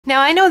Now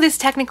I know this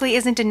technically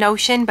isn't a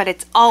notion, but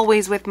it's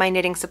always with my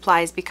knitting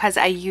supplies because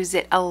I use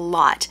it a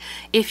lot.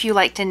 If you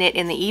like to knit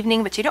in the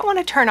evening but you don't want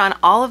to turn on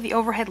all of the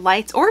overhead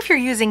lights, or if you're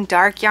using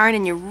dark yarn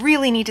and you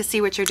really need to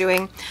see what you're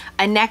doing,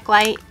 a neck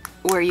light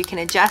where you can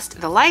adjust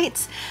the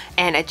lights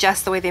and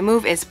adjust the way they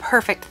move is a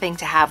perfect thing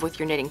to have with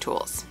your knitting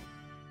tools.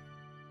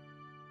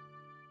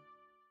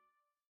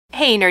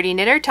 Hey Nerdy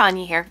Knitter,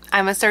 Tanya here.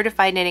 I'm a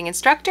certified knitting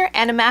instructor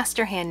and a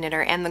master hand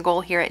knitter, and the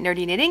goal here at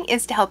Nerdy Knitting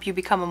is to help you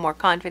become a more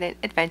confident,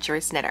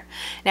 adventurous knitter.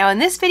 Now in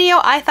this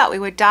video, I thought we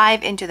would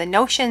dive into the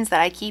notions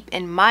that I keep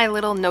in my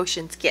little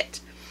notions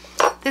kit.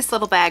 This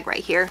little bag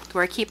right here,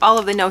 where I keep all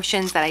of the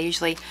notions that I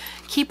usually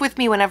keep with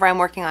me whenever I'm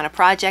working on a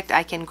project.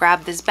 I can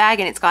grab this bag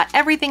and it's got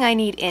everything I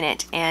need in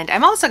it. And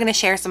I'm also going to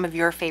share some of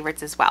your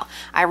favorites as well.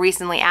 I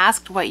recently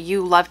asked what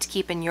you love to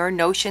keep in your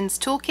notions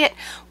toolkit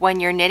when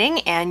you're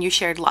knitting, and you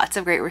shared lots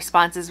of great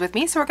responses with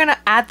me. So we're going to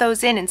add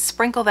those in and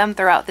sprinkle them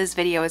throughout this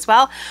video as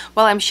well.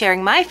 While I'm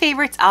sharing my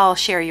favorites, I'll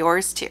share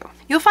yours too.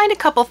 You'll find a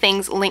couple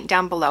things linked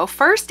down below.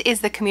 First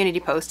is the community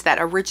post that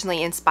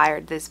originally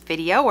inspired this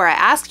video, where I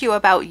asked you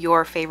about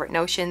your favorite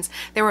notions.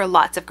 There were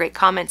lots of great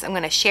comments. I'm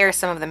going to share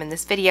some of them in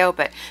this video,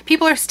 but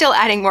people are still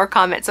adding more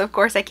comments, so of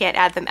course I can't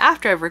add them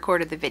after I've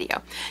recorded the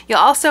video. You'll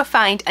also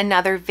find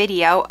another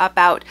video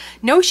about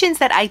notions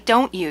that I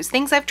don't use,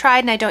 things I've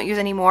tried and I don't use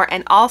anymore,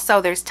 and also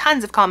there's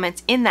tons of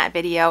comments in that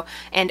video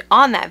and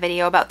on that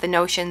video about the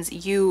notions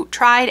you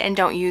tried and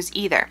don't use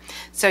either.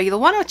 So you'll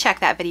want to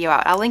check that video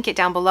out. I'll link it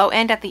down below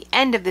and at the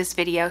end of this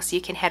video, so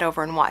you can head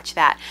over and watch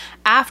that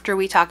after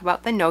we talk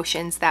about the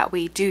notions that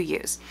we do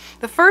use.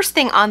 The first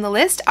thing on the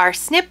list are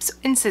snips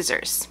and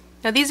scissors.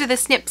 Now these are the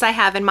snips I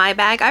have in my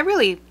bag. I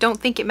really don't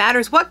think it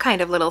matters what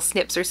kind of little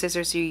snips or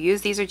scissors you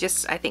use. These are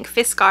just, I think,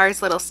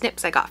 Fiskars little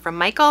snips I got from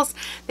Michaels.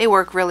 They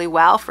work really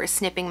well for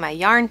snipping my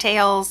yarn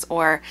tails,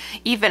 or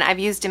even I've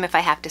used them if I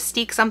have to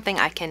steek something.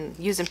 I can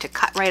use them to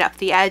cut right up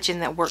the edge,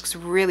 and that works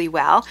really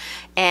well.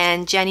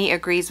 And Jenny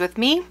agrees with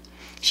me.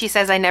 She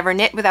says, I never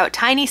knit without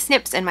tiny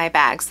snips in my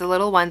bags, the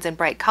little ones in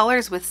bright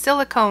colors with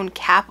silicone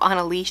cap on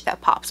a leash that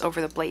pops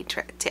over the blade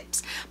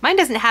tips. Mine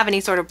doesn't have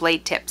any sort of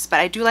blade tips, but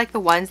I do like the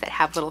ones that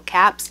have little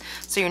caps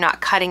so you're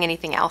not cutting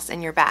anything else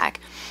in your bag.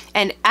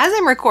 And as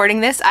I'm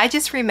recording this, I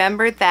just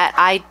remembered that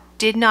I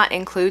did not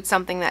include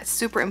something that's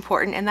super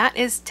important, and that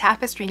is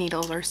tapestry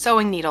needles or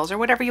sewing needles or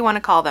whatever you want to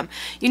call them.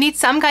 You need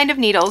some kind of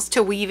needles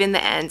to weave in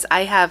the ends.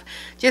 I have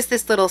just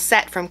this little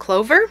set from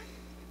Clover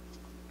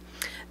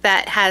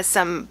that has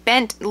some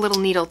bent little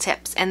needle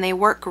tips, and they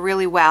work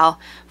really well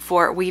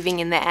for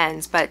weaving in the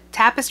ends. But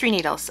tapestry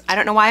needles, I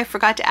don't know why I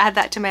forgot to add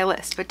that to my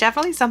list, but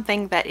definitely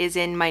something that is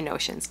in my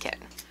notions kit.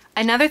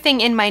 Another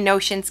thing in my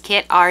notions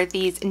kit are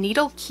these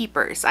needle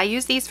keepers. I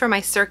use these for my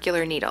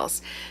circular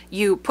needles.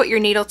 You put your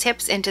needle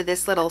tips into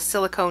this little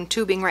silicone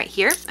tubing right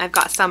here. I've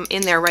got some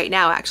in there right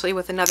now actually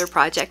with another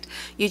project.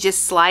 You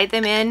just slide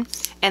them in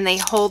and they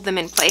hold them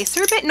in place.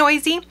 They're a bit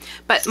noisy,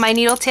 but my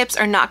needle tips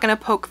are not going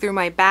to poke through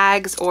my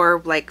bags or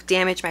like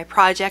damage my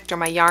project or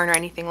my yarn or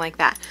anything like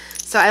that.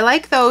 So I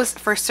like those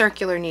for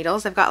circular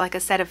needles. I've got like a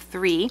set of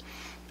 3.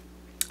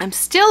 I'm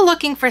still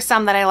looking for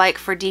some that I like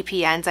for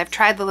DPNs. I've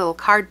tried the little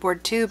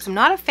cardboard tubes. I'm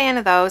not a fan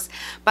of those,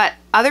 but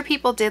other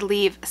people did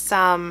leave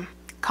some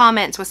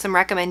comments with some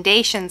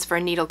recommendations for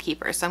needle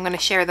keepers, so I'm going to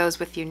share those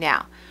with you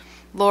now.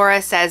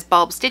 Laura says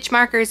bulb stitch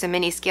markers, a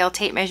mini scale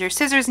tape measure,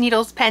 scissors,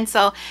 needles,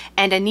 pencil,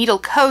 and a needle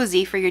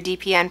cozy for your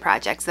DPN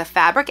projects. The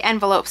fabric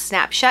envelope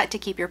snap shut to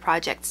keep your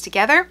projects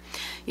together.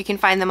 You can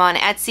find them on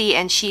Etsy,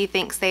 and she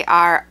thinks they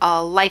are a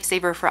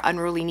lifesaver for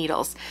unruly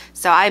needles.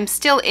 So I'm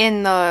still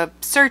in the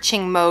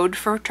searching mode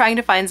for trying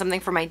to find something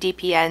for my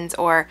DPNs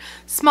or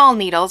small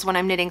needles when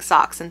I'm knitting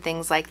socks and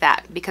things like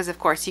that, because of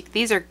course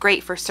these are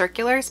great for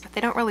circulars, but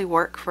they don't really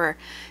work for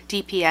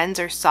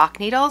DPNs or sock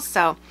needles.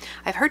 So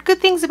I've heard good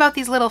things about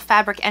these little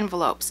fabric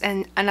envelopes.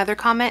 And another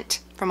comment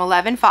from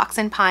 11 Fox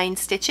and Pine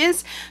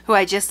Stitches, who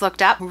I just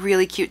looked up,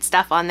 really cute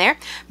stuff on there,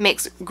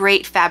 makes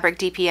great fabric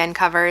DPN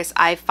covers.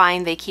 I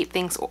find they keep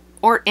things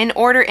in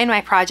order in my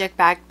project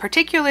bag,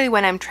 particularly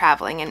when I'm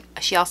traveling. And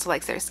she also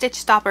likes their stitch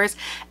stoppers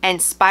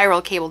and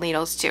spiral cable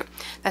needles too.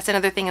 That's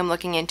another thing I'm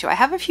looking into. I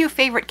have a few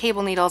favorite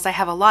cable needles. I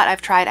have a lot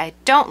I've tried I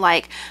don't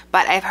like,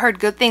 but I've heard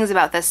good things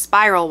about the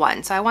spiral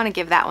one, so I want to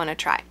give that one a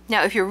try.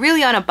 Now, if you're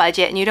really on a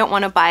budget and you don't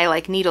want to buy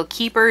like needle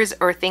keepers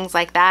or things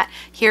like that,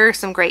 here are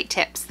some great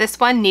tips. This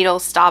one, needle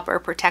stopper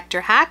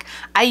protector hack.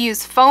 I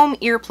use foam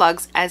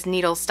earplugs as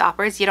needle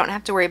stoppers. You don't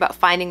have to worry about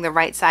finding the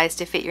right size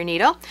to fit your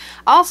needle.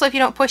 Also, if you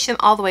don't push them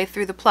all the way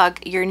through the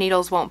plug, your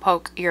needles won't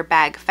poke your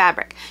bag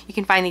fabric. You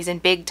can find these in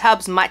big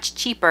tubs much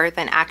cheaper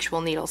than actual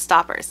needle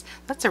stoppers.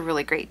 That's a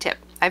really great tip.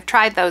 I've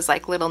tried those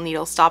like little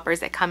needle stoppers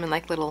that come in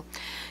like little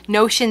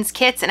notions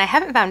kits, and I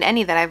haven't found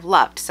any that I've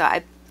loved.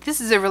 So this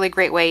is a really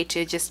great way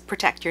to just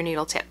protect your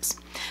needle tips.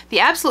 The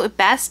absolute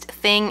best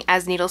thing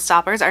as needle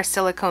stoppers are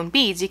silicone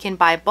beads. You can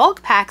buy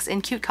bulk packs in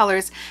cute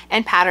colors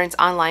and patterns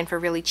online for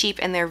really cheap,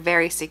 and they're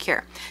very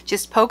secure.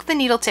 Just poke the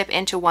needle tip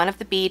into one of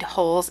the bead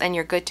holes and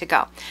you're good to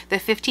go. The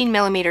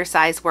 15mm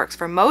size works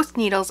for most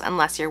needles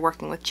unless you're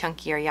working with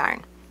chunkier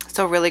yarn.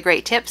 So really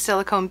great tip.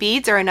 Silicone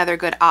beads are another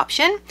good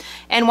option.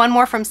 And one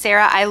more from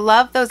Sarah. I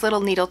love those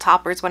little needle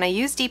toppers. When I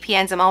use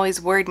DPNs, I'm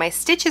always worried my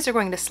stitches are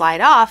going to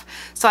slide off.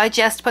 So I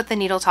just put the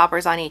needle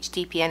toppers on each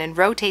DPN and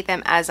rotate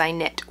them as I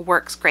knit.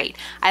 Works great.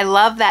 I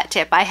love that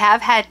tip. I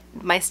have had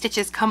my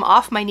stitches come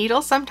off my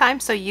needle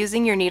sometimes. So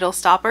using your needle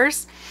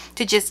stoppers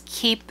to just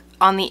keep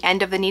on the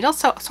end of the needle,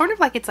 so sort of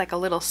like it's like a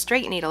little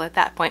straight needle at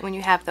that point when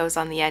you have those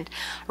on the end.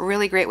 A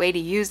really great way to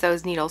use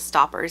those needle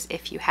stoppers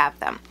if you have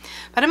them.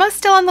 But I'm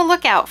still on the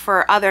lookout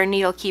for other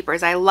needle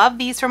keepers. I love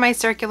these for my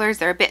circulars.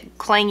 They're a bit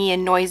clangy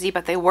and noisy,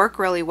 but they work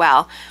really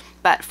well.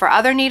 But for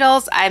other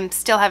needles, I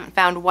still haven't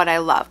found what I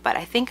love, but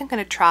I think I'm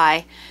going to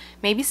try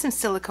maybe some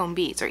silicone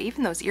beads or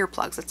even those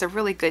earplugs. It's a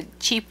really good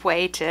cheap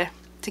way to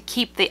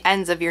keep the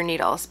ends of your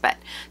needles. But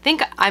I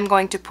think I'm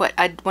going to put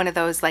one of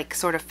those like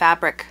sort of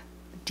fabric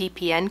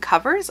DPN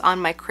covers on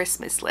my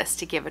Christmas list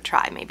to give a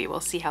try. Maybe we'll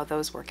see how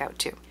those work out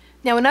too.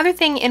 Now another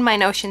thing in my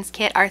notions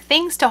kit are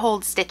things to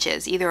hold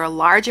stitches, either a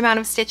large amount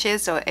of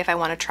stitches, so if I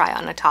want to try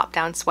on a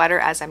top-down sweater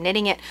as I'm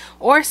knitting it,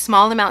 or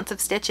small amounts of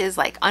stitches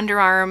like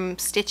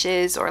underarm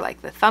stitches or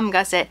like the thumb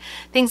gusset,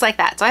 things like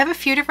that. So I have a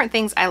few different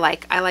things I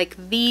like. I like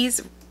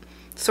these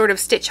sort of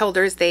stitch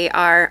holders. They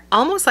are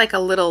almost like a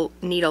little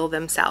needle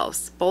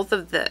themselves. Both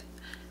of the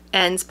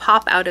ends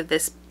pop out of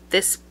this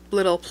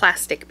little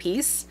plastic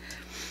piece.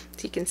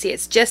 So you can see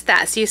it's just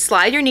that. So you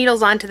slide your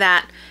needles onto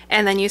that,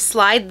 and then you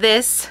slide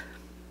this,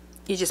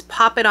 you just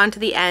pop it onto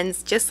the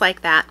ends just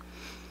like that,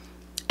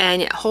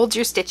 and it holds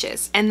your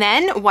stitches. And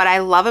then what I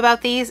love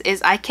about these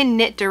is I can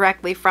knit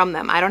directly from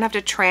them. I don't have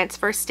to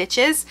transfer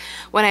stitches.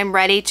 When I'm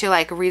ready to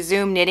like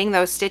resume knitting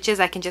those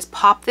stitches, I can just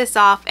pop this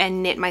off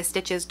and knit my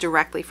stitches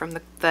directly from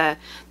the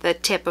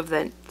tip of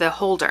the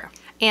holder.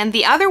 And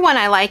the other one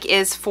I like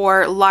is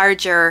for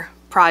larger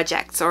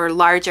projects or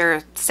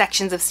larger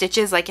sections of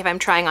stitches, like if I'm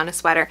trying on a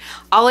sweater.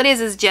 All it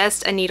is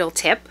just a needle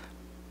tip,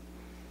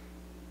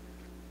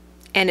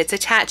 and it's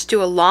attached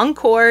to a long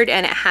cord,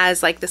 and it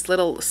has like this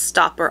little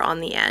stopper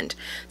on the end.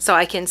 So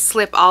I can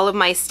slip all of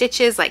my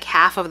stitches, like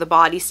half of the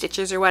body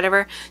stitches or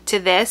whatever, to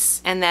this,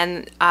 and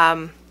then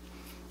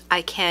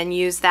I can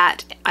use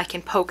that, I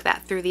can poke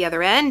that through the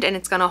other end, and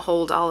it's gonna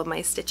hold all of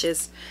my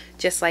stitches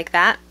just like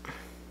that.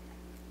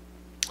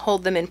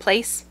 Hold them in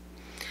place.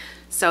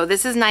 So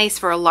this is nice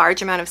for a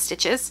large amount of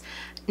stitches.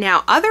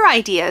 Now, other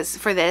ideas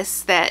for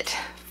this that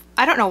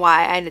I don't know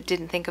why I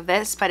didn't think of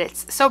this, but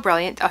it's so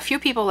brilliant. A few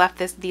people left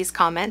these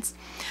comments.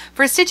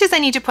 For stitches I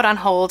need to put on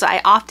hold,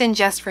 I often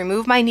just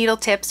remove my needle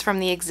tips from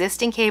the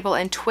existing cable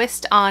and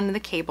twist on the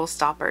cable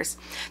stoppers.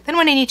 Then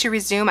when I need to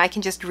resume, I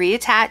can just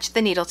reattach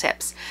the needle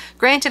tips.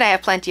 Granted, I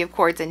have plenty of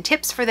cords and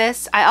tips for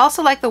this. I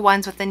also like the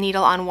ones with the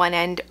needle on one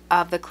end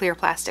of the clear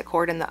plastic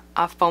cord and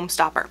the foam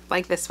stopper,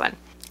 like this one.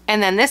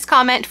 And then this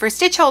comment, for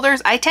stitch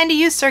holders, I tend to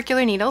use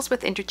circular needles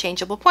with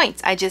interchangeable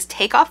points. I just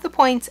take off the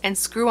points and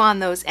screw on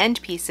those end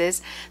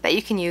pieces that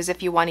you can use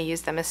if you want to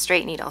use them as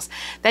straight needles.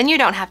 Then you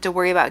don't have to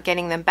worry about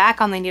getting them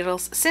back on the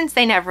needles since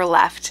they never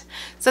left.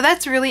 So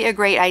that's really a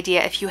great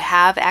idea if you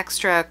have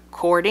extra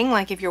cording,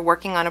 like if you're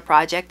working on a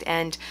project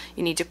and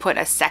you need to put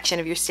a section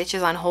of your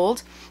stitches on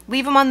hold,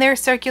 leave them on their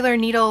circular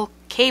needle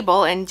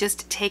cable and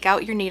just take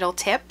out your needle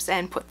tips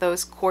and put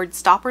those cord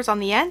stoppers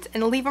on the end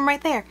and leave them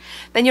right there.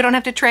 Then you don't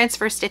have to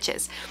transfer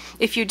stitches.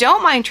 If you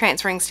don't mind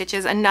transferring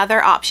stitches,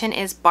 another option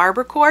is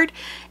barber cord,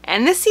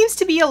 and this seems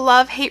to be a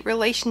love-hate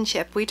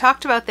relationship. We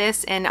talked about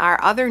this in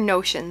our other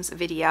notions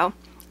video,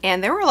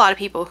 and there were a lot of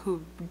people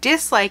who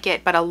dislike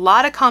it, but a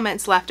lot of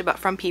comments left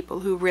from people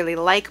who really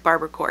like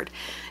barber cord.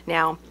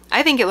 Now,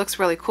 I think it looks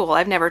really cool.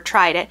 I've never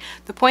tried it.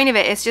 The point of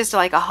it is just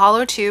like a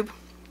hollow tube.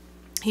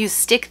 You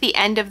stick the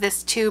end of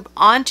this tube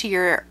onto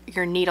your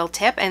needle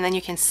tip, and then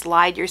you can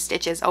slide your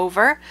stitches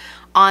over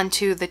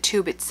onto the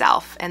tube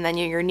itself, and then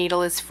your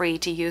needle is free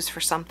to use for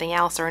something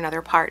else or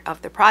another part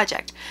of the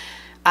project.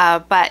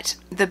 But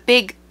the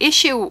big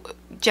issue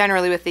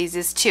generally with these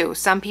is too,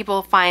 some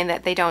people find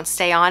that they don't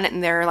stay on it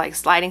and they're like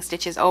sliding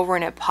stitches over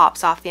and it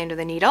pops off the end of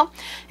the needle.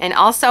 And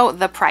also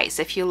the price.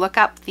 If you look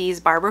up these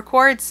barber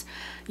cords,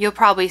 you'll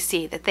probably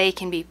see that they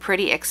can be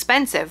pretty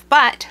expensive,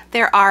 but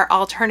there are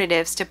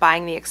alternatives to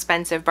buying the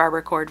expensive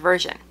barber cord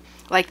version.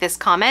 Like this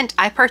comment,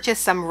 I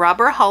purchased some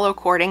rubber hollow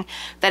cording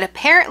that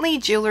apparently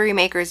jewelry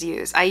makers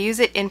use. I use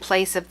it in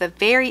place of the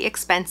very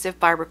expensive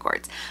barber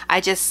cords.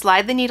 I just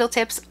slide the needle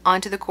tips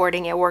onto the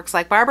cording. It works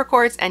like barber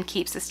cords and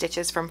keeps the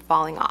stitches from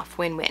falling off.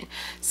 Win-win.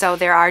 So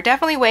there are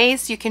definitely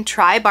ways you can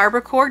try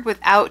barber cord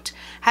without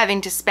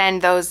having to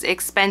spend those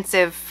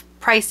expensive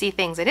pricey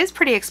things. It is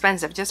pretty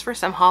expensive just for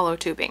some hollow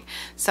tubing.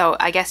 So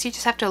I guess you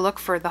just have to look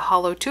for the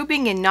hollow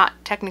tubing and not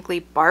technically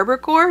barber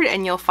cord,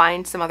 and you'll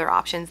find some other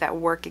options that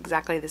work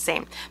exactly the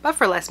same, but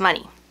for less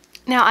money.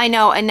 Now I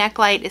know a neck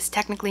light is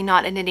technically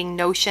not a knitting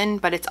notion,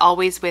 but it's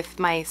always with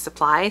my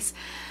supplies,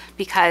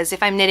 because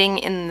if I'm knitting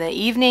in the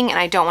evening and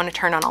I don't want to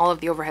turn on all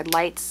of the overhead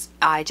lights,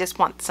 I just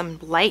want some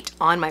light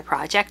on my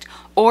project.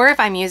 Or if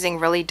I'm using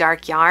really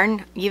dark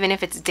yarn, even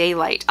if it's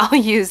daylight, I'll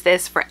use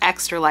this for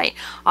extra light.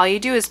 All you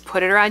do is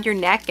put it around your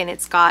neck, and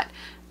it's got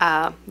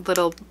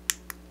little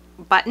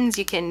buttons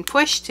you can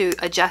push to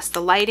adjust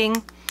the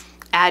lighting,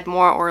 add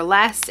more or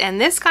less, and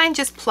this kind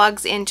just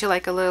plugs into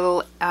like a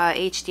little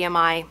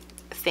HDMI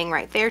thing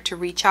right there to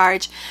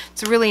recharge.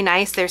 It's really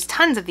nice. There's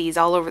tons of these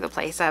all over the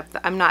place.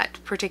 I'm not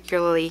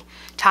particularly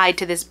tied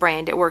to this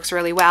brand. It works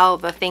really well.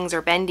 The things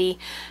are bendy.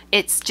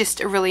 It's just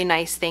a really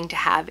nice thing to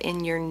have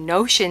in your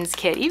notions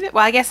kit. Even,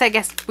 well, I guess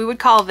we would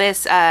call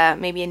this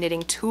maybe a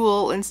knitting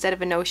tool instead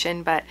of a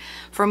notion, but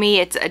for me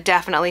it's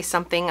definitely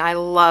something I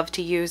love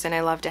to use and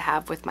I love to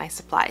have with my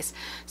supplies,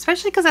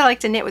 especially because I like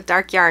to knit with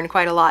dark yarn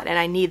quite a lot and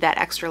I need that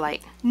extra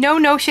light. No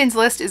notions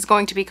list is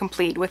going to be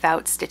complete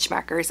without stitch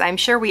markers. I'm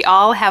sure we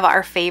all have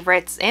our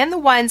favorites and the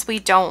ones we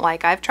don't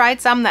like. I've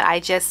tried some that I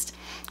just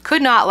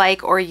could not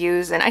like or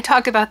use, and I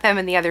talk about them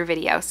in the other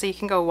video, so you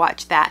can go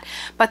watch that.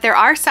 But there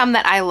are some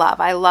that I love.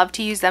 I love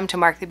to use them to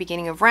mark the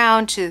beginning of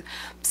round, to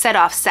set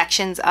off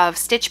sections of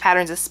stitch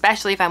patterns,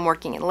 especially if I'm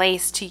working in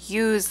lace, to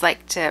use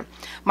like to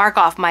mark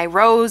off my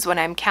rows when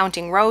I'm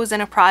counting rows in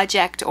a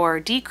project,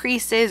 or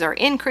decreases or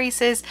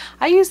increases.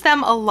 I use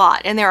them a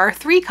lot, and there are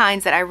three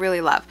kinds that I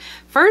really love.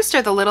 First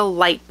are the little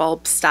light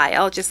bulb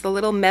style, just the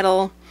little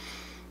metal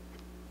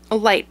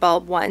light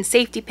bulb one,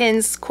 safety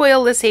pins,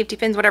 coilless safety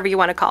pins, whatever you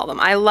want to call them.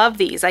 I love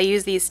these. I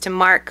use these to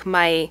mark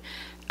my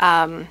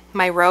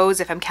my rows.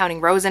 If I'm counting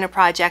rows in a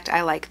project,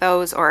 I like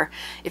those, or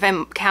if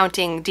I'm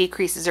counting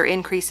decreases or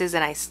increases,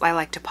 and I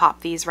like to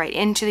pop these right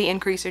into the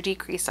increase or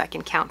decrease so I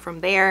can count from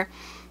there.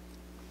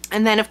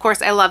 And then of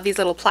course I love these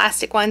little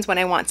plastic ones when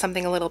I want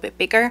something a little bit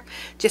bigger,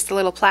 just a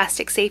little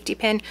plastic safety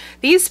pin.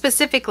 These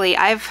specifically,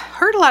 I've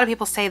heard a lot of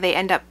people say they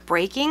end up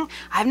breaking.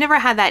 I've never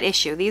had that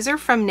issue. These are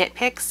from Knit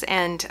Picks,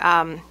 and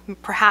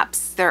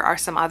perhaps there are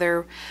some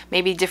other,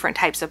 maybe different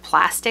types of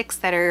plastics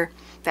that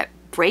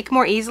break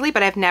more easily,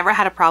 but I've never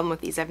had a problem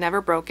with these. I've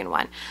never broken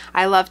one.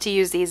 I love to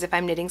use these if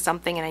I'm knitting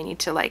something and I need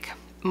to like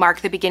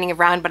mark the beginning of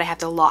round, but I have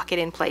to lock it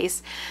in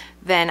place.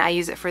 Then I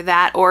use it for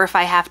that. Or if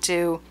I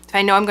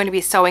know I'm going to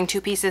be sewing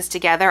two pieces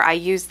together, I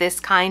use this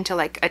kind to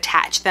like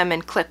attach them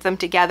and clip them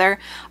together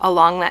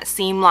along that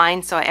seam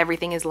line so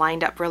everything is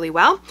lined up really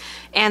well.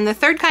 And the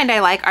third kind I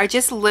like are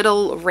just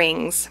little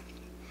rings.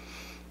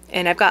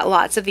 And I've got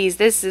lots of these.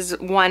 This is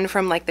one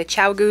from like the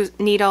Chowgu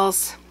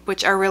needles,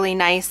 which are really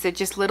nice. They're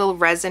just little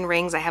resin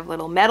rings. I have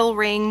little metal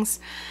rings.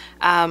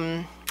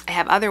 I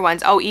have other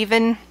ones. Oh,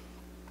 even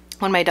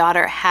when my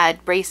daughter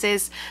had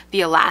braces,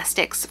 the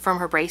elastics from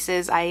her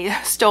braces,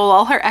 I stole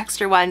all her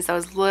extra ones.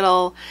 The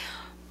little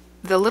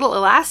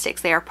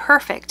elastics, they are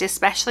perfect,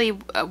 especially,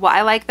 well,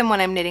 I like them when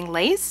I'm knitting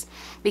lace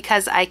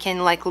because I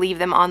can like leave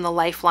them on the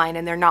lifeline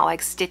and they're not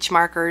like stitch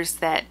markers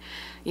that,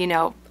 you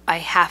know, I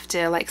have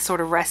to like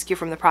sort of rescue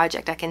from the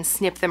project. I can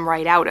snip them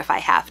right out if I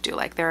have to.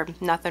 Like they're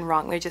nothing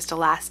wrong, they're just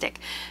elastic.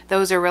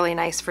 Those are really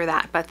nice for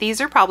that. But these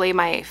are probably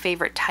my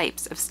favorite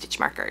types of stitch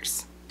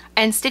markers.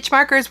 And stitch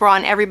markers were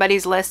on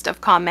everybody's list of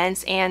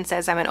comments. Anne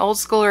says, I'm an old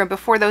schooler, and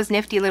before those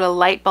nifty little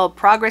light bulb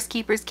progress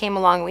keepers came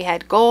along, we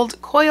had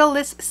gold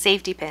coilless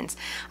safety pins.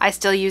 I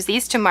still use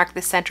these to mark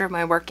the center of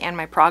my work and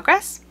my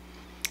progress.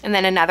 And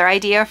then another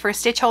idea for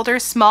stitch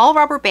holders, small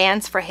rubber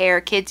bands for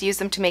hair. Kids use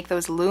them to make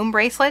those loom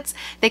bracelets.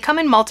 They come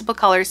in multiple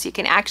colors, so you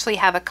can actually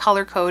have a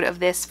color code of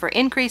this for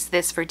increase,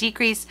 this for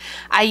decrease.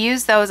 I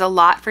use those a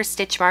lot for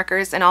stitch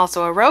markers, and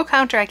also a row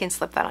counter. I can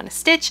slip that on a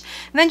stitch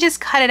and then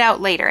just cut it out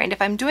later. And if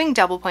I'm doing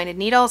double pointed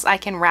needles, I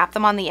can wrap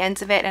them on the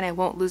ends of it and I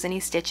won't lose any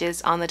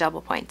stitches on the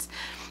double points.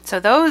 So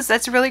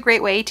that's a really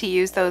great way to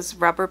use those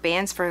rubber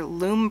bands for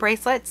loom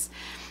bracelets.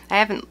 I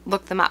haven't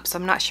looked them up, so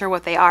I'm not sure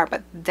what they are,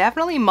 but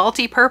definitely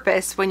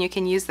multi-purpose when you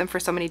can use them for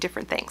so many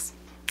different things.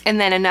 And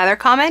then another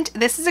comment,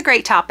 this is a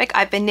great topic.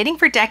 I've been knitting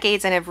for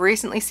decades and have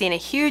recently seen a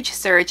huge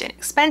surge in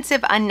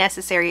expensive,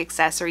 unnecessary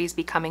accessories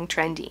becoming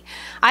trendy.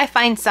 I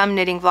find some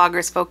knitting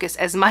vloggers focus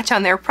as much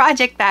on their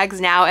project bags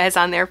now as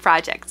on their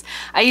projects.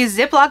 I use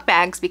Ziploc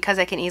bags because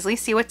I can easily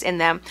see what's in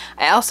them.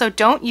 I also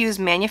don't use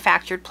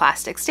manufactured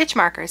plastic stitch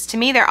markers. To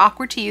me, they're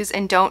awkward to use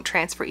and don't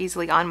transfer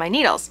easily on my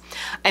needles.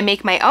 I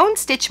make my own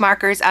stitch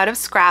markers out of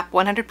scrap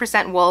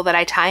 100% wool that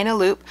I tie in a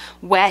loop,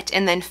 wet,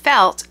 and then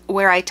felt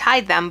where I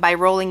tied them by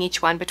rolling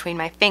each one between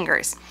my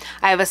fingers.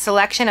 I have a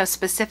selection of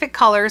specific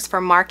colors for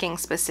marking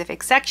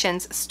specific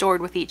sections stored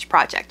with each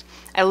project.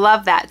 I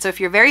love that. So if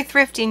you're very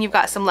thrifty and you've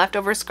got some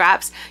leftover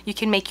scraps, you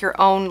can make your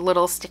own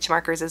little stitch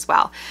markers as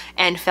well.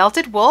 And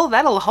felted wool,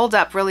 that'll hold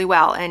up really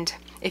well. And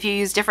if you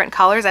use different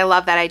colors, I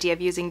love that idea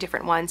of using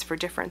different ones for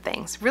different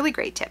things. Really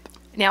great tip.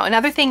 Now,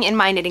 another thing in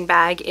my knitting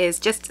bag is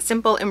just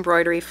simple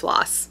embroidery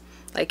floss.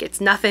 Like,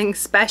 it's nothing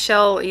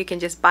special. You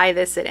can just buy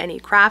this at any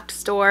craft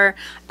store.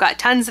 I've got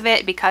tons of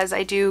it because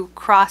I do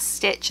cross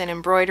stitch and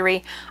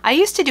embroidery. I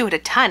used to do it a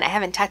ton. I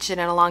haven't touched it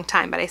in a long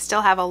time, but I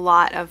still have a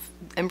lot of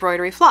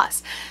embroidery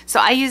floss. So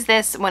I use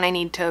this when I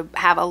need to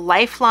have a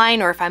lifeline,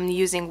 or if I'm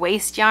using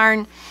waste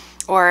yarn,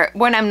 or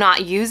when I'm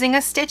not using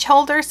a stitch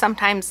holder.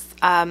 Sometimes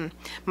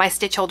my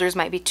stitch holders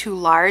might be too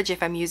large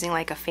if I'm using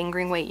like a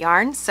fingering weight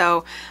yarn.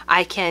 So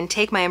I can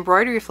take my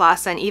embroidery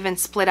floss and even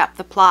split up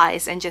the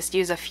plies and just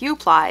use a few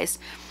plies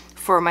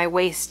for my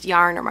waste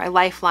yarn or my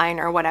lifeline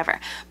or whatever.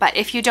 But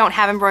if you don't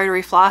have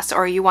embroidery floss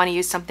or you want to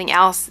use something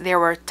else, there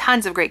were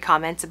tons of great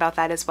comments about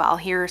that as well.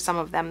 Here are some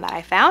of them that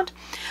I found.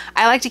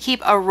 I like to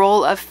keep a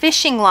roll of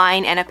fishing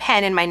line and a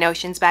pen in my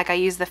notions bag. I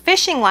use the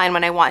fishing line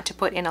when I want to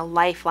put in a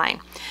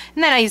lifeline,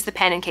 and then I use the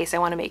pen in case I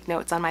want to make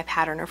notes on my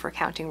pattern or for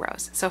counting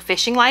rows. So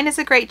fishing line is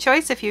a great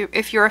choice if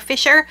you're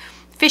a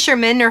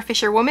fisherman or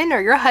fisherwoman,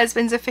 or your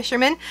husband's a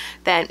fisherman,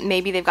 then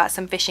maybe they've got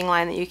some fishing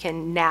line that you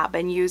can nab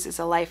and use as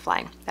a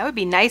lifeline. That would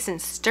be nice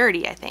and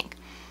sturdy, I think.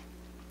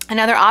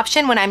 Another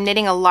option, when I'm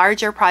knitting a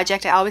larger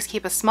project, I always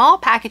keep a small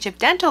package of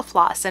dental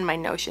floss in my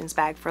notions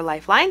bag for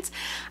lifelines.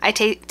 I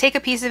take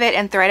a piece of it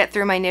and thread it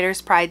through my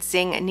Knitter's Pride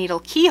Zing needle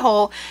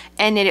keyhole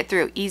and knit it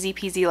through. Easy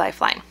peasy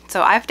lifeline.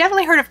 So I've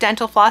definitely heard of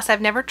dental floss. I've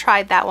never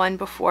tried that one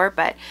before,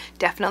 but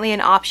definitely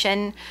an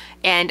option.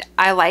 And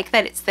I like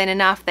that it's thin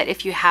enough that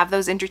if you have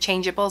those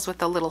interchangeables with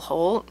the little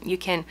hole, you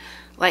can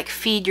like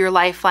feed your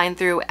lifeline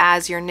through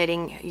as you're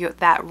knitting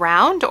that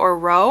round or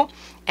row,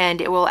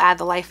 and it will add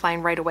the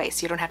lifeline right away,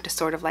 so you don't have to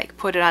sort of like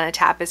put it on a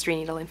tapestry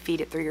needle and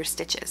feed it through your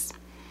stitches.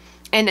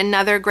 And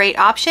another great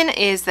option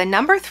is the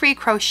No. 3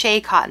 crochet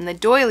cotton, the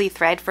doily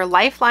thread for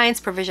lifelines,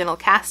 provisional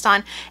cast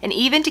on, and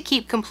even to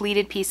keep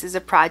completed pieces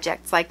of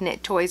projects like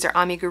knit toys or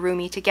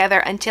amigurumi together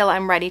until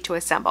I'm ready to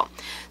assemble.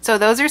 So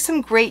those are some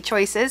great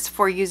choices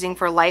for using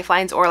for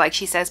lifelines, or like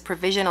she says,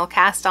 provisional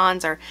cast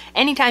ons, or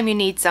anytime you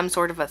need some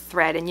sort of a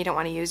thread and you don't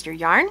want to use your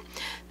yarn,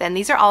 then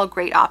these are all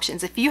great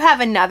options. If you have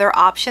another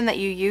option that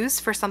you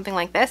use for something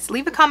like this,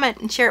 leave a comment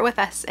and share it with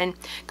us, and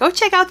go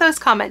check out those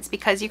comments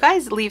because you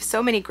guys leave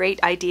so many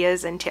great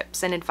ideas and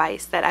tips and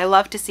advice that I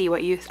love to see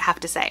what you have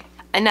to say.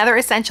 Another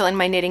essential in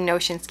my knitting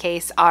notions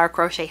case are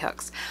crochet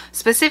hooks,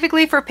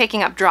 specifically for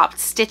picking up dropped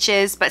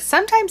stitches, but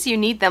sometimes you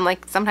need them,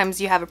 like sometimes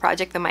you have a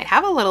project that might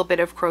have a little bit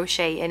of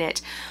crochet in it,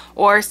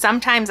 or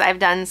sometimes I've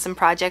done some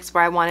projects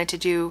where I wanted to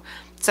do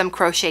some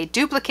crochet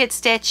duplicate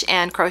stitch,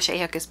 and crochet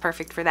hook is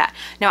perfect for that.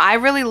 Now I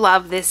really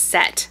love this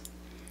set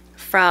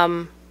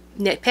from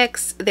Knit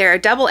Picks. They're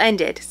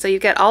double-ended, so you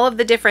get all of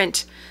the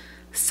different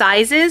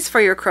sizes for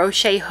your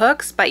crochet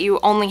hooks, but you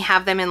only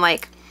have them in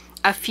like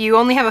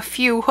only have a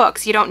few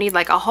hooks. You don't need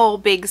like a whole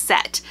big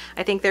set.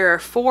 I think there are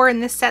 4 in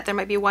this set. There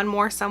might be one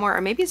more somewhere,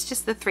 or maybe it's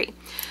just the 3.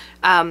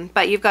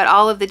 But you've got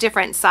all of the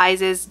different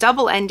sizes,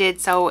 double-ended,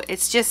 so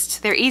it's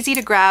just, they're easy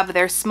to grab,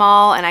 they're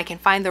small, and I can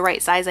find the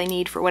right size I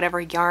need for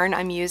whatever yarn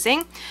I'm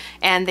using,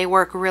 and they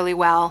work really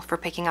well for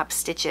picking up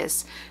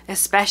stitches,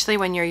 especially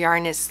when your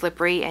yarn is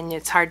slippery and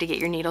it's hard to get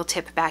your needle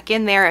tip back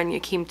in there,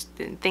 and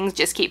things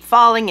just keep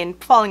falling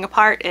and falling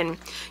apart, and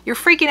you're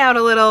freaking out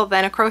a little.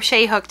 Then a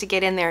crochet hook to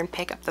get in there and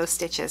pick up those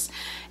stitches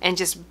and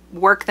just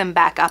work them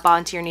back up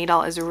onto your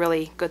needle is a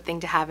really good thing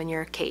to have in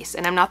your case,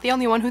 and I'm not the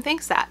only one who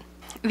thinks that.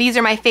 These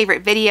are my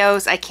favorite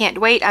videos. I can't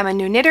wait. I'm a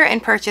new knitter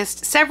and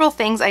purchased several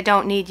things I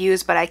don't need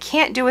used, but I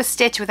can't do a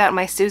stitch without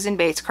my Susan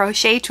Bates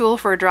crochet tool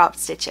for drop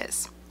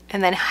stitches.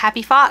 And then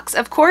Happy Fox,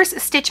 of course,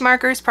 stitch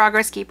markers,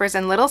 progress keepers,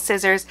 and little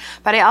scissors,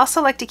 but I also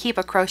like to keep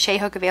a crochet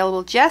hook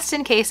available just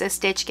in case a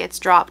stitch gets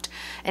dropped.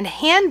 And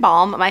hand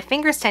balm, my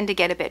fingers tend to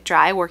get a bit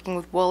dry working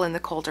with wool in the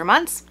colder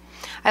months.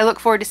 I look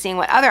forward to seeing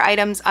what other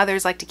items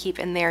others like to keep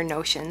in their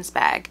notions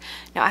bag.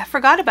 Now I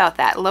forgot about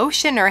that.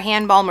 Lotion or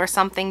hand balm or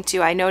something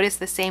too. I noticed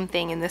the same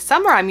thing. In the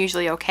summer I'm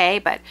usually okay,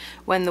 but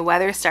when the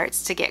weather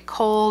starts to get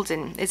cold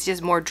and it's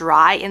just more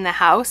dry in the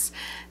house,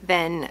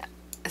 then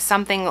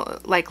something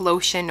like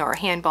lotion or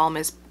hand balm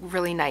is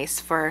really nice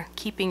for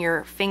keeping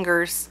your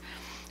fingers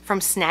from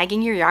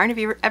snagging your yarn. Have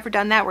you ever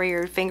done that, where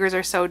your fingers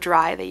are so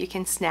dry that you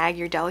can snag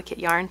your delicate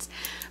yarns?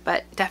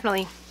 But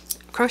definitely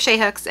crochet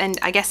hooks, and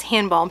I guess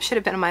hand balm should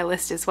have been on my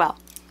list as well.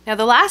 Now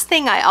the last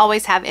thing I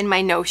always have in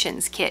my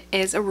notions kit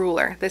is a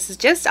ruler. This is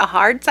just a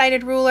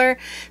hard-sided ruler.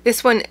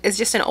 This one is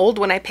just an old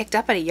one I picked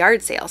up at a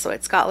yard sale, so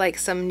it's got like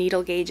some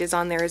needle gauges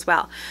on there as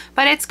well.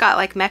 But it's got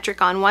like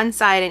metric on one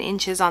side and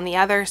inches on the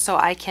other, so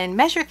I can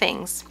measure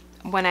things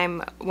when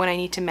I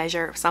need to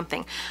measure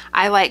something.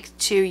 I like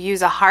to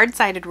use a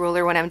hard-sided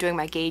ruler when I'm doing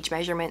my gauge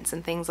measurements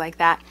and things like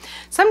that.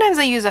 Sometimes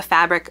I use a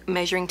fabric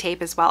measuring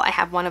tape as well. I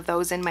have one of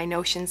those in my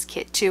notions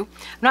kit too.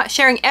 I'm not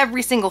sharing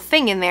every single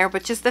thing in there,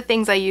 but just the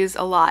things I use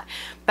a lot.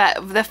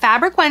 But the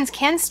fabric ones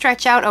can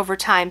stretch out over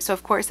time, so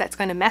of course that's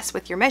going to mess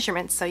with your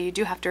measurements, so you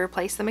do have to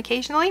replace them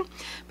occasionally.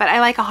 But I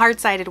like a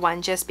hard-sided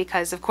one just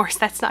because of course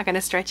that's not going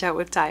to stretch out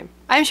with time.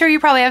 I'm sure you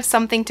probably have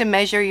something to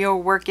measure your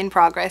work in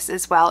progress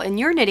as well in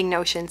your knitting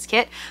notions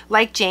kit.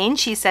 Like Jane,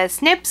 she says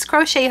snips,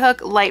 crochet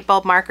hook, light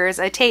bulb markers,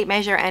 a tape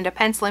measure, and a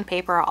pencil and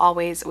paper are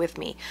always with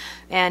me.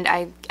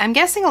 And I'm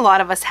guessing a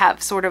lot of us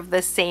have sort of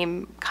the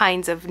same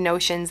kinds of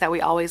notions that we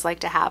always like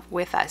to have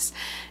with us.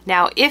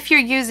 Now, if you're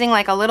using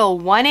like a little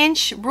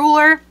 1-inch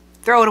ruler,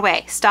 throw it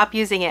away. Stop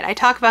using it. I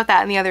talk about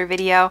that in the other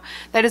video.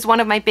 That is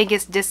one of my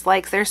biggest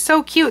dislikes. They're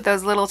so cute,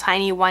 those little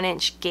tiny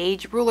 1-inch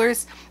gauge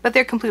rulers, but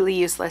they're completely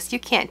useless. You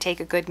can't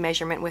take a good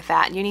measurement with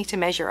that. You need to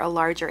measure a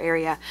larger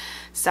area.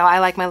 So I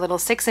like my little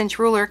 6-inch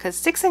ruler because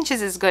 6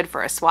 inches is good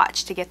for a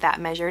swatch to get that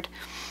measured.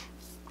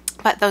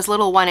 But those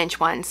little 1-inch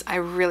ones, I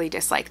really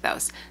dislike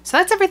those. So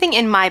that's everything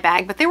in my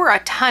bag, but there were a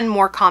ton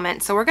more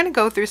comments. So we're gonna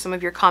go through some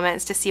of your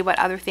comments to see what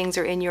other things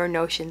are in your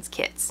Notions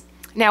kits.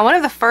 Now, one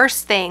of the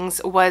first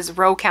things was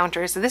row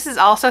counters. So this is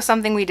also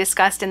something we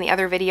discussed in the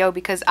other video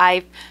because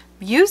I've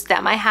used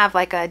them. I have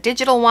like a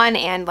digital one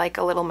and like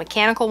a little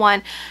mechanical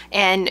one,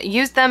 and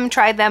used them,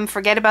 tried them,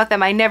 forget about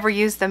them. I never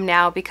use them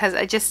now because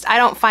I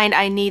don't find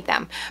I need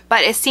them.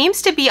 But it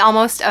seems to be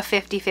almost a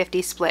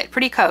 50-50 split,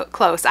 pretty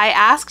close. I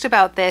asked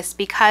about this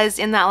because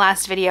in that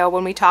last video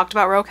when we talked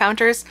about row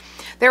counters,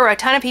 there were a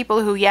ton of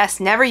people who, yes,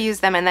 never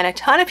use them, and then a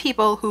ton of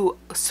people who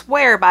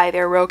swear by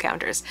their row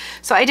counters.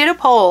 So I did a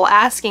poll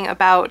asking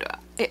about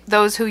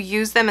those who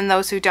use them and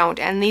those who don't,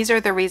 and these are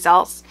the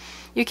results.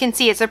 You can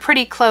see it's a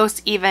pretty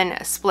close, even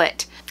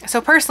split. So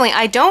personally,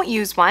 I don't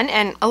use one,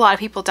 and a lot of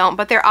people don't,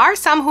 but there are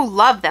some who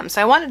love them.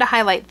 So I wanted to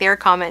highlight their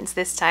comments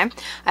this time.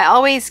 I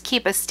always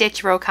keep a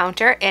stitch row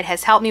counter. It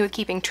has helped me with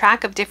keeping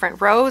track of different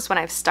rows when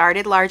I've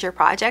started larger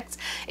projects.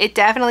 It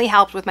definitely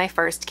helped with my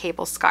first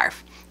cable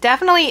scarf.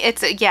 Definitely,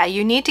 yeah,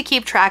 you need to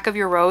keep track of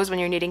your rows when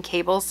you're knitting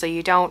cables so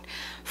you don't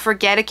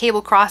forget a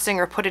cable crossing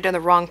or put it in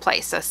the wrong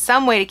place. So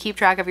some way to keep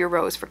track of your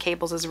rows for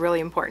cables is really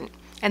important.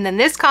 And then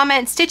this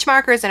comment, stitch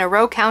markers and a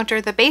row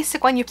counter, the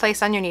basic one you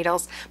place on your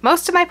needles.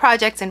 Most of my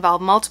projects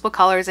involve multiple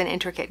colors and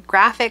intricate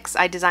graphics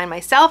I design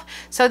myself,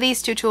 so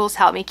these two tools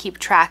help me keep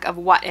track of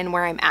what and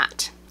where I'm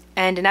at.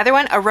 And another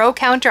one, a row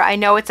counter. I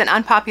know it's an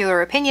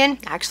unpopular opinion.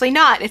 Actually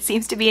not. It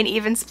seems to be an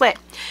even split.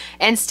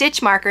 And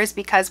stitch markers,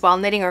 because while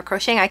knitting or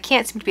crocheting, I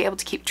can't seem to be able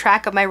to keep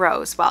track of my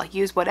rows. Well,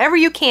 use whatever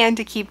you can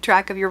to keep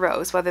track of your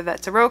rows, whether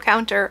that's a row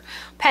counter,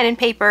 pen and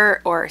paper,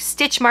 or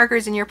stitch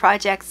markers in your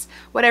projects,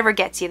 whatever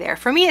gets you there.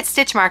 For me, it's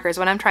stitch markers.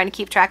 When I'm trying to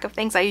keep track of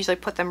things, I usually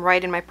put them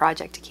right in my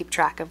project to keep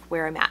track of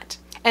where I'm at.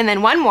 And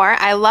then one more,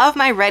 I love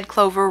my red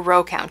clover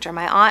row counter.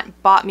 My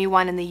aunt bought me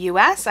one in the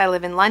US. I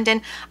live in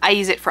London. I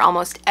use it for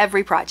almost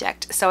every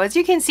project. So as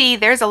you can see,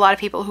 there's a lot of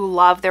people who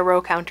love their row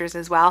counters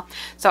as well.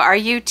 So are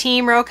you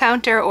team row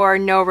counter or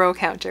no row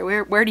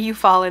counter? Where do you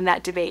fall in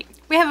that debate?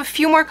 We have a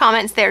few more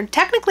comments there.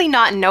 Technically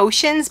not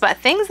notions, but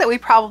things that we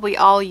probably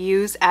all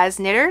use as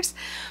knitters.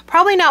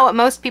 Probably not what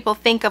most people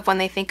think of when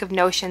they think of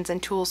notions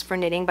and tools for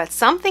knitting, but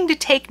something to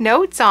take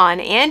notes on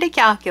and a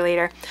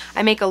calculator.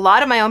 I make a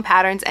lot of my own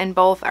patterns and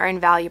both are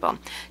invaluable.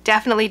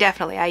 Definitely,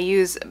 definitely. I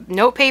use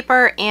note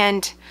paper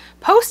and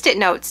Post-it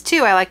notes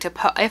too. I like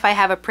to, if I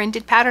have a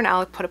printed pattern,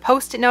 I'll put a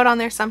Post-it note on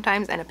there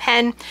sometimes, and a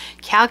pen,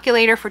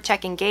 calculator for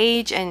checking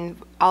gauge and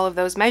all of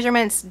those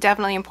measurements,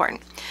 definitely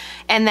important.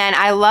 And then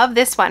I love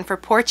this one for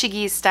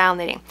Portuguese style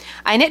knitting.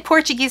 I knit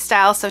Portuguese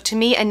style, so to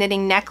me a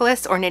knitting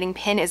necklace or knitting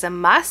pin is a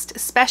must,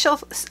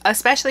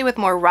 especially with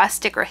more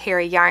rustic or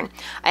hairy yarn.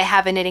 I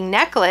have a knitting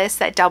necklace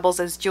that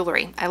doubles as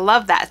jewelry. I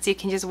love that, so you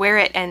can just wear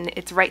it and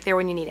it's right there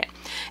when you need it.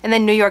 And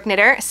then New York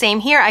Knitter, same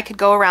here. I could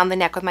go around the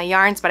neck with my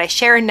yarns, but I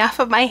share enough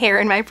of my hair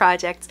in my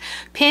projects.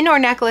 Pin or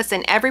necklace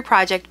in every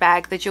project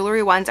bag. The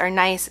jewelry ones are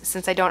nice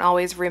since I don't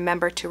always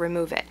remember to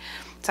remove it.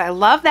 So I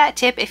love that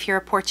tip if you're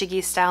a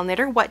Portuguese style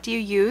knitter. What do you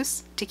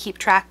use to keep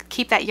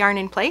that yarn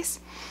in place?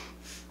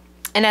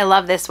 And I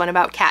love this one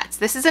about cats.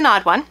 This is an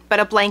odd one, but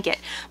a blanket.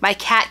 My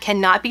cat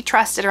cannot be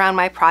trusted around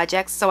my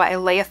projects, so I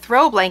lay a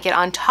throw blanket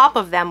on top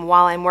of them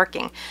while I'm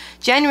working.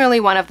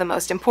 Generally one of the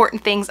most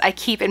important things I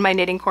keep in my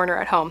knitting corner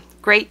at home.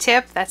 Great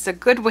tip. That's a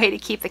good way to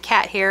keep the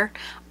cat hair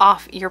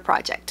off your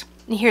project.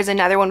 And here's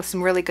another one with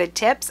some really good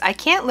tips. I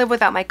can't live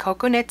without my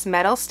Coco Knits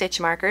metal stitch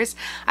markers.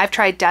 I've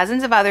tried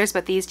dozens of others,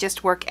 but these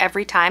just work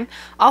every time.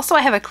 Also,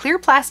 I have a clear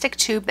plastic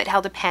tube that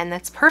held a pen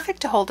that's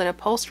perfect to hold an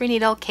upholstery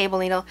needle, cable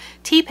needle,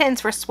 T-pins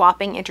for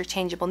swapping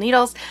interchangeable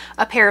needles,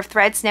 a pair of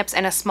thread snips,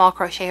 and a small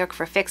crochet hook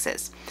for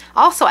fixes.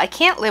 Also, I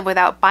can't live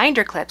without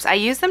binder clips. I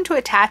use them to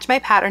attach my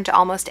pattern to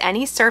almost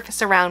any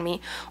surface around me,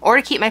 or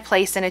to keep my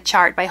place in a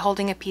chart by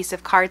holding a piece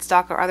of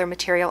cardstock or other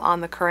material on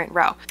the current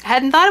row. I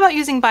hadn't thought about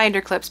using binder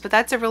clips, but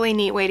that's a really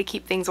neat way to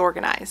keep things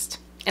organized.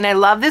 And I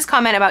love this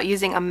comment about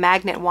using a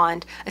magnet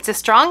wand. It's a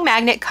strong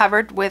magnet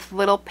covered with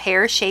little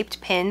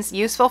pear-shaped pins,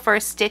 useful for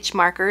stitch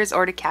markers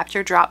or to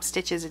capture drop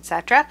stitches,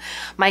 etc.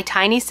 My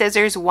tiny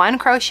scissors, one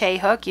crochet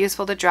hook,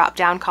 useful to drop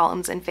down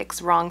columns and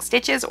fix wrong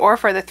stitches or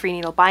for the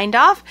 3-needle bind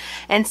off,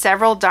 and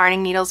several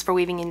darning needles for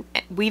weaving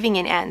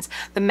in ends.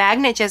 The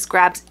magnet just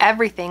grabs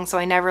everything so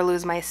I never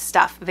lose my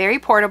stuff. Very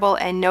portable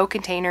and no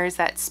containers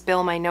that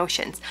spill my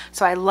notions.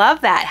 So I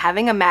love that,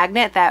 having a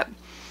magnet that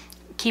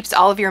keeps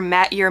all of your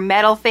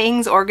metal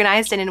things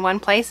organized and in one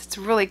place. It's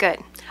really good.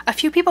 A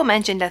few people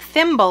mentioned a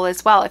thimble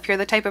as well if you're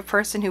the type of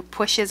person who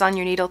pushes on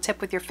your needle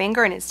tip with your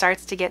finger and it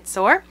starts to get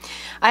sore.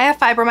 I have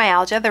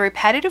fibromyalgia. The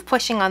repetitive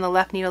pushing on the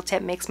left needle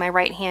tip makes my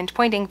right hand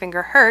pointing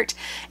finger hurt,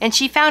 and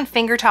she found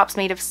finger tops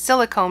made of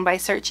silicone by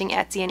searching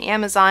Etsy and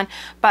Amazon.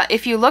 But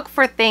if you look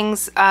for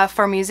things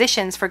for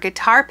musicians for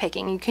guitar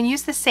picking, you can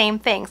use the same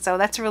thing. So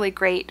that's a really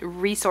great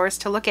resource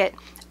to look at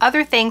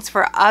other things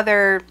for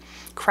other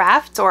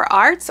crafts or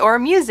arts or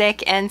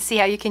music and see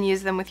how you can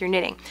use them with your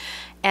knitting.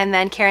 And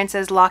then Karen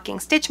says locking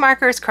stitch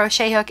markers,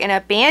 crochet hook, and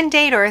a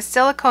band-aid or a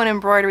silicone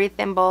embroidery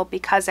thimble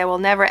because I will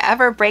never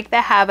ever break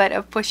the habit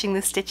of pushing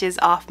the stitches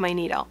off my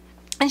needle.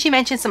 And she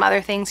mentioned some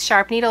other things: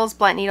 sharp needles,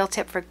 blunt needle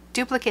tip for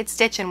duplicate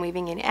stitch and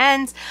weaving in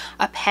ends,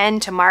 a pen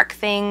to mark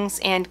things,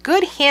 and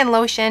good hand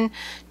lotion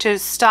to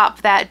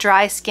stop that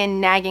dry skin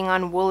nagging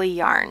on woolly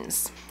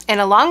yarns. And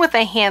along with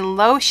the hand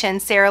lotion,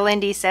 Sarah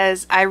Lindy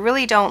says, I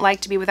really don't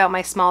like to be without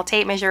my small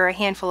tape measure or a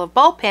handful of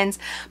ball pins,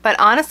 but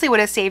honestly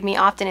what has saved me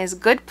often is a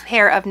good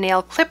pair of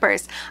nail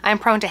clippers. I'm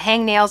prone to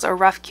hang nails or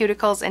rough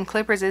cuticles, and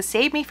clippers has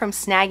saved me from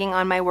snagging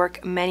on my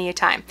work many a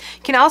time.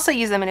 You can also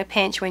use them in a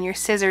pinch when your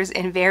scissors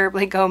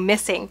invariably go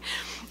missing.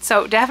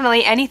 So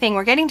definitely anything.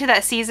 We're getting to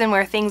that season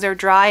where things are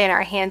dry and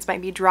our hands might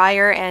be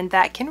drier, and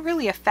that can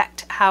really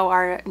affect how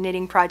our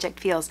knitting project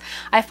feels.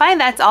 I find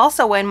that's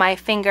also when my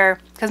finger,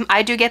 because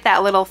I do get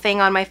that little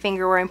thing on my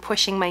finger where I'm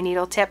pushing my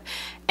needle tip,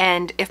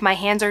 and if my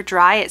hands are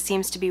dry it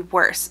seems to be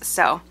worse.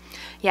 So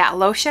yeah,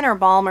 lotion or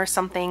balm or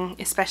something,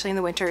 especially in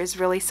the winter, is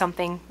really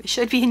something that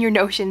should be in your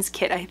notions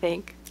kit, I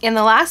think. In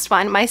the last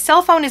one, my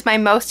cell phone is my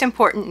most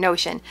important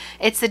notion.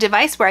 It's the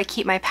device where I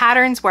keep my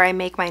patterns, where I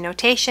make my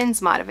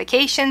notations,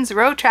 modifications,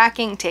 row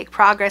tracking, take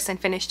progress and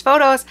finished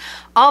photos,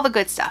 all the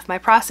good stuff. My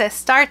process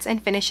starts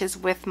and finishes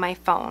with my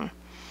phone.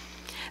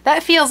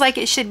 That feels like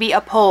it should be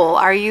a poll.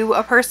 Are you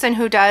a person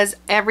who does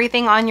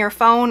everything on your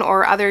phone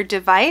or other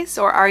device,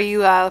 or are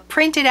you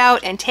print it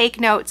out and take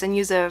notes and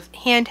use a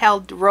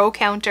handheld row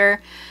counter?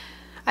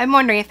 I'm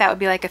wondering if that would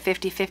be like a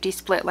 50-50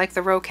 split like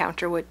the row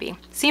counter would be.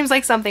 Seems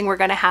like something we're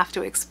going to have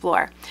to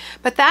explore.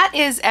 But that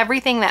is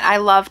everything that I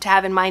love to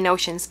have in my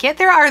notions kit.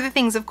 There are other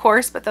things, of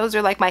course, but those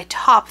are like my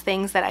top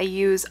things that I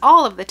use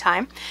all of the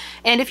time.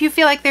 And if you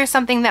feel like there's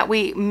something that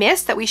we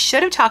missed that we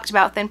should have talked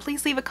about, then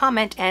please leave a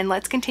comment and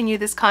let's continue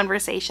this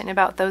conversation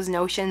about those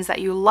notions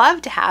that you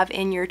love to have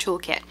in your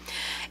toolkit.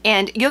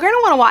 And you're going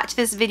to want to watch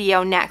this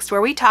video next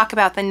where we talk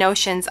about the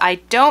notions I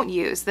don't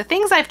use, the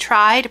things I've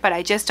tried but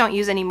I just don't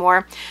use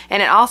anymore.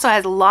 And it also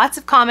has lots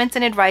of comments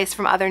and advice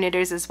from other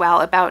knitters as well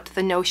about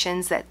the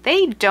notions that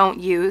they don't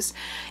use.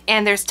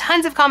 And there's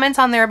tons of comments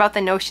on there about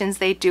the notions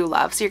they do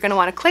love. So you're going to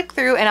want to click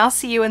through, and I'll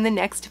see you in the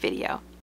next video.